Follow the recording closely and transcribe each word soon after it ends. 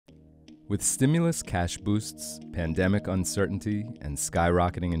With stimulus cash boosts, pandemic uncertainty, and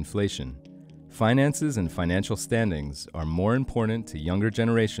skyrocketing inflation, finances and financial standings are more important to younger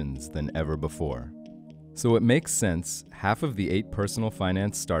generations than ever before. So it makes sense half of the 8 personal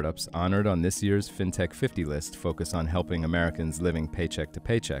finance startups honored on this year's Fintech 50 list focus on helping Americans living paycheck to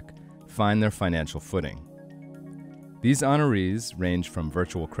paycheck find their financial footing. These honorees range from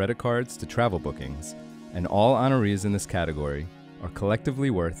virtual credit cards to travel bookings, and all honorees in this category are collectively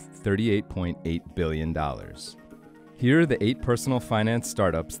worth $38.8 billion. Here are the 8 personal finance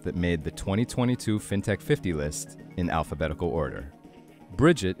startups that made the 2022 Fintech 50 list in alphabetical order.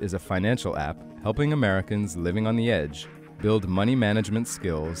 Bridget is a financial app helping Americans living on the edge build money management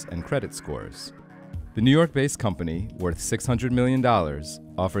skills and credit scores. The New York-based company, worth $600 million,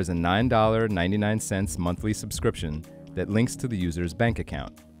 offers a $9.99 monthly subscription that links to the user's bank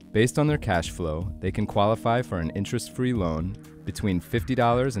account. Based on their cash flow, they can qualify for an interest-free loan between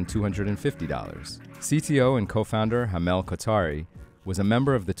 $50 and $250. CTO and co-founder Hamel Kotari was a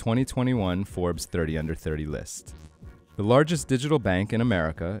member of the 2021 Forbes 30 Under 30 list. The largest digital bank in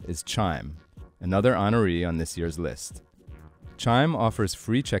America is Chime, another honoree on this year's list. Chime offers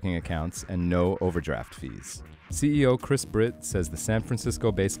free checking accounts and no overdraft fees. CEO Chris Britt says the San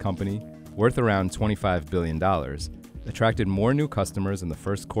Francisco-based company, worth around $25 billion, attracted more new customers in the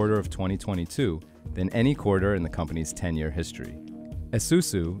first quarter of 2022 than any quarter in the company's 10-year history.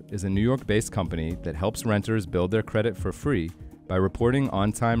 Esusu is a New York-based company that helps renters build their credit for free by reporting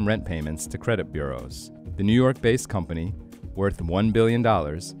on-time rent payments to credit bureaus. The New York-based company, worth $1 billion,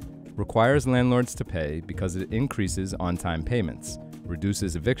 requires landlords to pay because it increases on-time payments,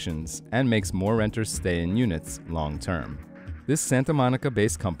 reduces evictions, and makes more renters stay in units long-term. This Santa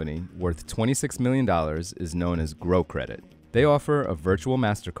Monica-based company, worth $26 million, is known as Grow Credit. They offer a virtual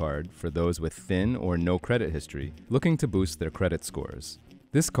MasterCard for those with thin or no credit history looking to boost their credit scores.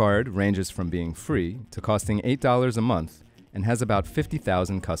 This card ranges from being free to costing $8 a month and has about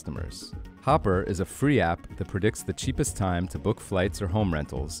 50,000 customers. Hopper is a free app that predicts the cheapest time to book flights or home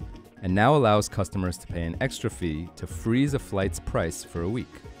rentals and now allows customers to pay an extra fee to freeze a flight's price for a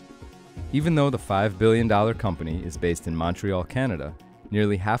week. Even though the $5 billion company is based in Montreal, Canada,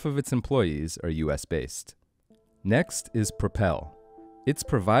 nearly half of its employees are US-based. Next is Propel. Its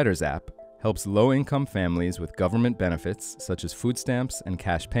Providers app helps low-income families with government benefits, such as food stamps and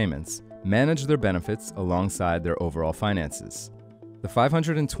cash payments, manage their benefits alongside their overall finances. The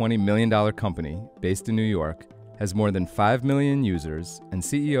 $520 million company, based in New York, has more than 5 million users, and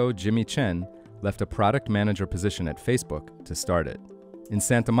CEO Jimmy Chen left a product manager position at Facebook to start it. In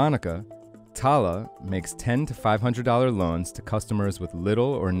Santa Monica, Tala makes $10 to $500 loans to customers with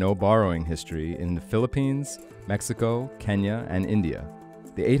little or no borrowing history in the Philippines, Mexico, Kenya, and India.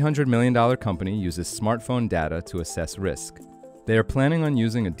 The $800 million company uses smartphone data to assess risk. They are planning on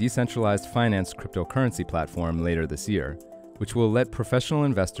using a decentralized finance cryptocurrency platform later this year, which will let professional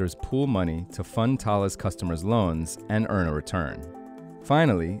investors pool money to fund Tala's customers' loans and earn a return.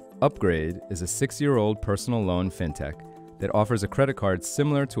 Finally, Upgrade is a 6-year-old personal loan fintech that offers a credit card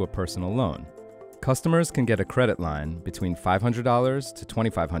similar to a personal loan. Customers can get a credit line between $500 to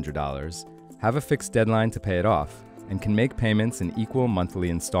 $2,500, have a fixed deadline to pay it off, and can make payments in equal monthly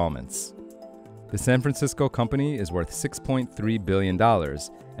installments. The San Francisco company is worth $6.3 billion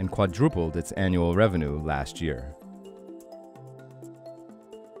and quadrupled its annual revenue last year.